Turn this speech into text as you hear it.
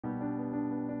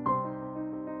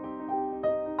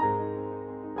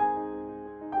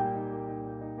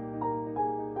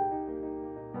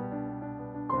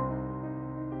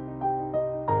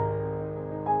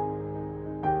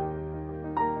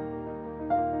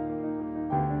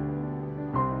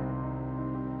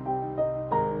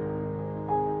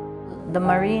The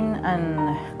marine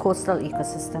and coastal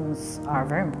ecosystems are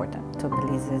very important to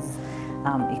Belize's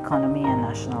economy and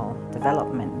national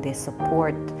development. They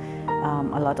support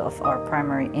a lot of our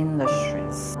primary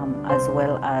industries, as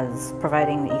well as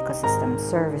providing the ecosystem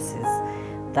services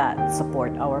that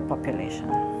support our population.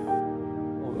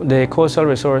 The coastal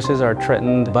resources are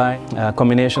threatened by a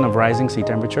combination of rising sea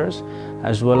temperatures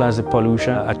as well as the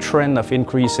pollution, a trend of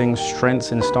increasing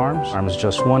strengths in storms. Storms,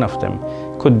 just one of them,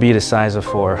 could be the size of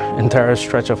our entire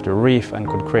stretch of the reef and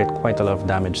could create quite a lot of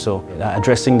damage. So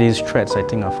addressing these threats, I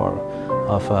think, are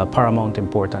of paramount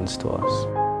importance to us.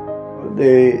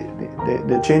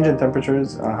 The change in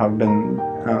temperatures have been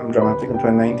dramatic. In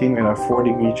 2019, we had a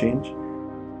 4-degree change.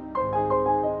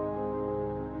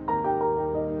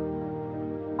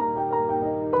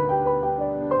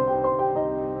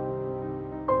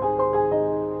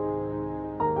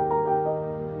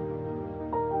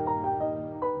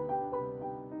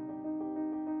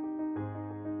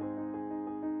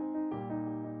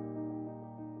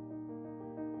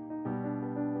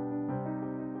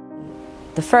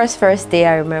 The first day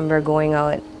I remember going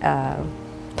out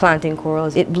planting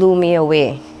corals, it blew me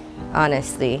away,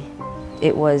 honestly.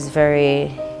 It was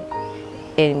very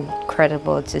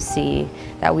incredible to see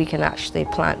that we can actually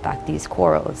plant back these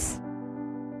corals.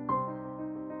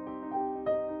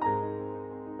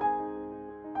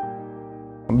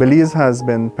 Belize has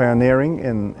been pioneering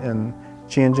in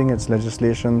changing its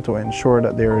legislation to ensure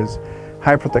that there is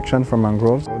high protection for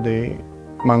mangroves. The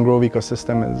mangrove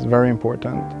ecosystem is very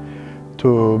important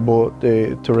to both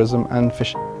the tourism and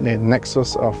fish, the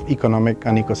nexus of economic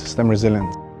and ecosystem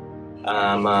resilience.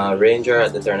 I'm a ranger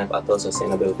at the Turnip Atoll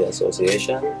Sustainability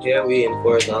Association. Here we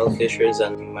enforce all fisheries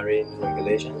and marine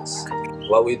regulations.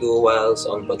 What we do whilst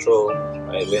on patrol,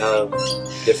 right, we have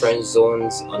different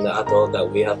zones on the atoll that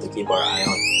we have to keep our eye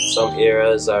on. Some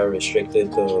areas are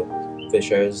restricted to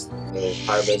fishers to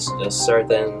harvest just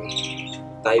certain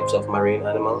types of marine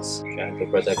animals, trying to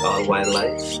protect all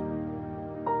wildlife.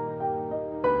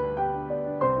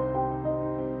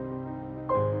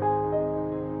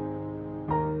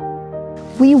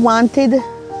 We wanted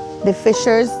the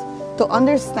fishers to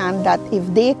understand that if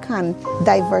they can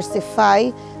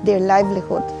diversify their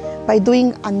livelihood by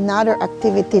doing another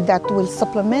activity that will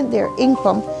supplement their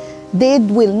income, they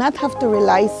will not have to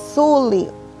rely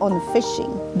solely on fishing.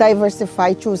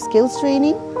 Diversify through skills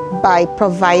training by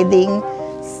providing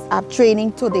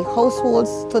training to the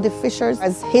households, to the fishers,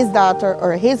 as his daughter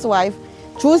or his wife,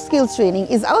 through skills training,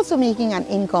 is also making an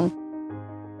income.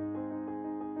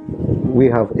 We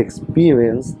have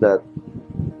experienced that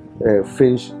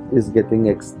fish is getting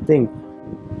extinct.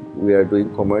 We are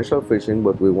doing commercial fishing,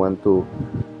 but we want to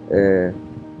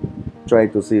try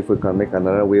to see if we can make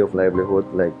another way of livelihood,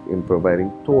 like in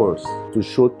providing tours to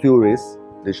show tourists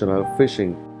additional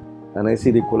fishing. And I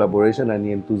see the collaboration and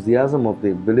the enthusiasm of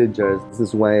the villagers. This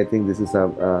is why I think this is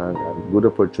a good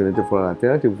opportunity for an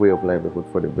alternative way of livelihood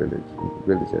for the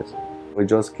villagers. We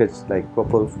just catch like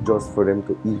couples just for them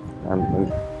to eat,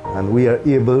 and we are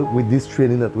able, with this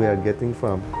training that we are getting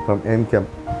from MCCAP,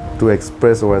 to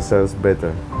express ourselves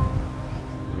better.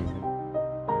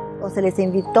 Se les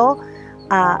invitó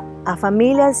a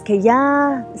familias que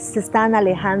ya se están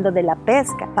alejando de la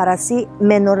pesca para así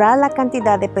menorar la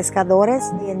cantidad de pescadores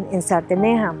en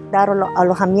Sarteneja, dar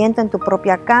alojamiento en tu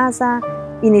propia casa,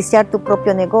 iniciar tu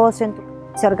propio negocio.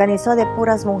 Se organizó de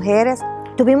puras mujeres.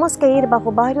 Tuvimos que ir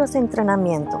bajo varios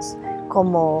entrenamientos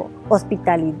como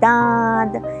hospitalidad,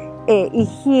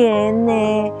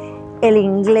 higiene, el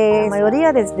inglés. La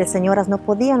mayoría de señoras no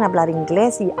podían hablar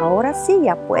inglés y ahora sí,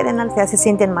 ya pueden, ya se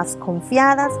sienten más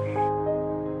confiadas.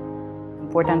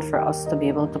 Important for us to be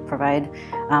able to provide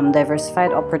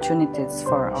diversified opportunities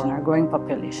for our growing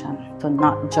population, to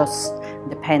not just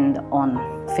depend on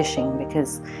fishing,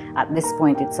 because at this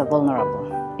point it's a vulnerable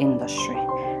industry,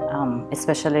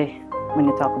 especially when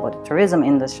you talk about the tourism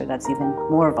industry, that's even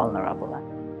more vulnerable.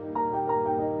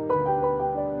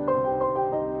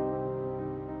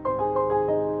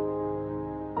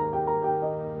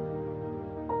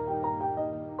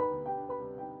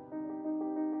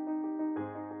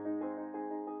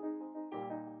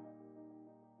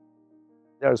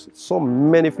 There's so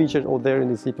many features out there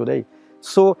in the sea today.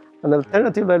 So an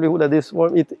alternative livelihood at this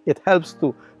one, it helps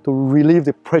to relieve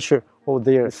the pressure out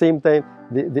there. At the same time,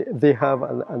 they have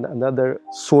another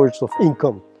source of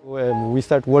income. When we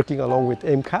start working along with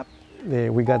MCCAP,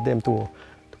 we got them to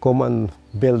come and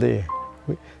build the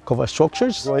cover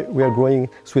structures. We are growing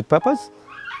sweet peppers.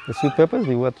 The sweet peppers,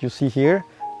 what you see here,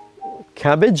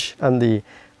 cabbage and the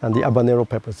habanero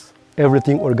peppers.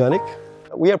 Everything organic.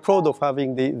 We are proud of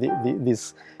having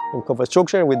this cover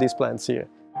structure with these plants here.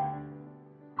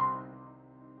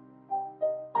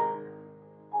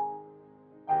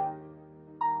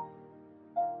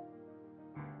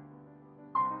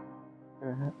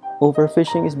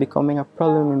 Overfishing is becoming a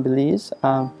problem in Belize.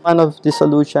 One of the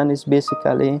solutions is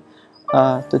basically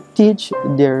to teach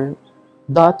their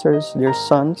daughters, their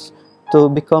sons, to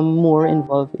become more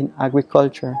involved in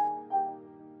agriculture.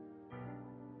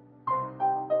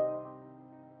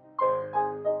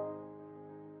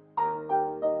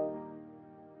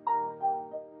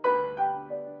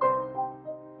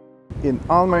 In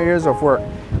all my years of work,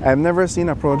 I've never seen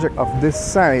a project of this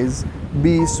size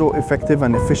be so effective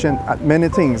and efficient at many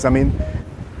things. I mean,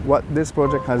 what this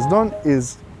project has done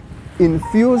is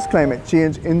infuse climate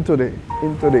change into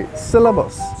the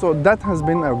syllabus. So that has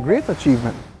been a great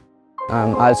achievement.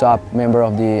 I'm also a member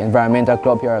of the environmental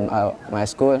club here at my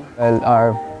school. Well,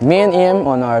 our main aim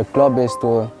on our club is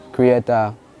to create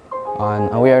an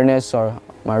awareness or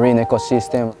marine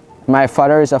ecosystem. My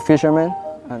father is a fisherman,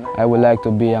 and I would like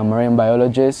to be a marine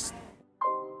biologist.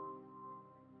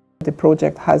 The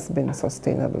project has been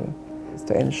sustainable. It's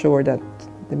to ensure that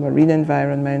the marine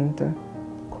environment,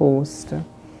 coast,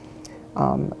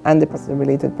 and the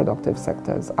related productive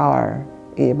sectors are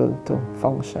able to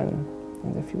function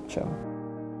in the future.